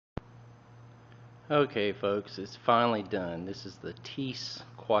Okay folks, it's finally done. This is the Thies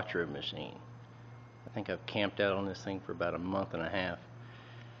Quattro machine. I think I've camped out on this thing for about a month and a half.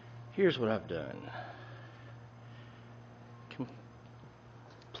 Here's what I've done.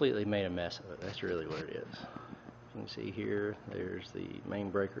 Completely made a mess of it. That's really what it is. You can see here, there's the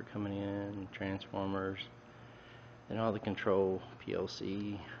main breaker coming in, transformers, and all the control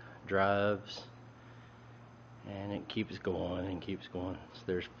PLC drives, and it keeps going and keeps going. So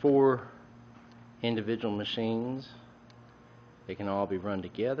there's 4 individual machines. They can all be run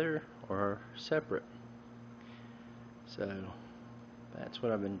together or separate. So that's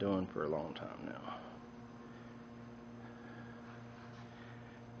what I've been doing for a long time now.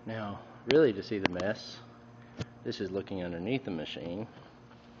 Now, really, to see the mess, this is looking underneath the machine.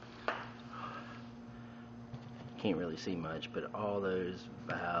 Can't really see much, but all those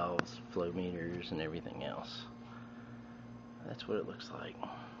valves, flow meters, and everything else. That's what it looks like.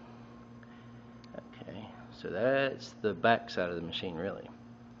 Okay, so that's the back side of the machine, really.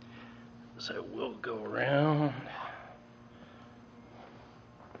 So we'll go around.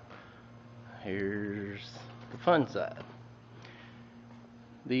 Here's the fun side.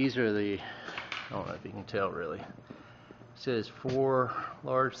 These are the, I don't know if you can tell really. It says 4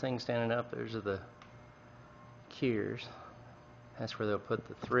 large things standing up. Those are the keys. That's where they'll put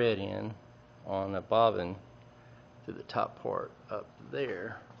the thread in on a bobbin to the top part up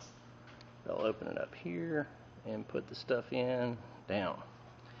there. They'll open it up here and put the stuff in down.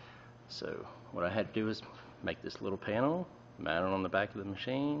 So what I had to do is make this little panel, mount it on the back of the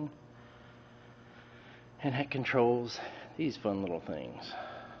machine, and that controls these fun little things.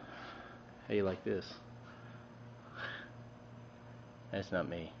 How you like this? That's not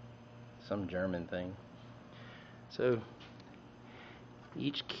me. Some German thing. So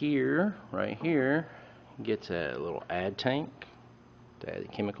each gear right here gets a little add tank to add the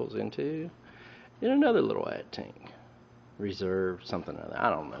chemicals into, and another little add tank, reserve something or other. I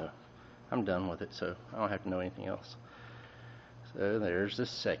don't know. I'm done with it, so I don't have to know anything else. So there's the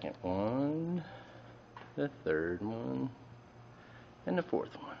second one, the third one, and the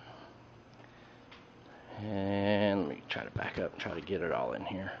fourth one. And let me try to back up and try to get it all in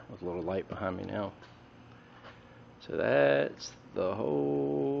here with a little light behind me now. So that's the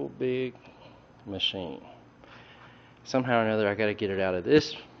whole big machine. Somehow or another I got to get it out of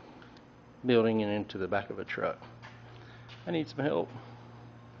this building and into the back of a truck. I need some help.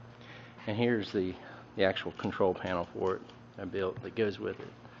 And here's the actual control panel for it I built that goes with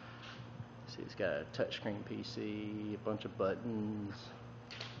it. See, it's got a touchscreen PC, a bunch of buttons.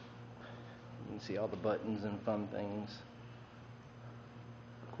 You can see all the buttons and fun things.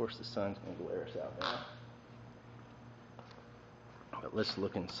 Of course the sun's going to glare us out now. But let's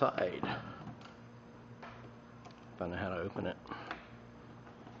look inside. Find out how to open it.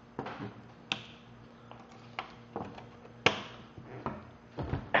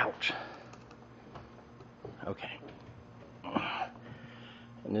 Ouch. Okay.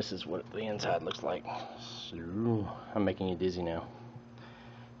 And this is what the inside looks like. So, I'm making you dizzy now.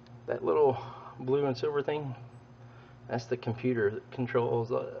 That little blue and silver thing, that's the computer that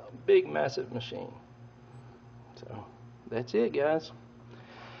controls a big, massive machine. So, that's it, guys.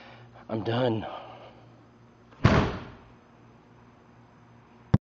 I'm done.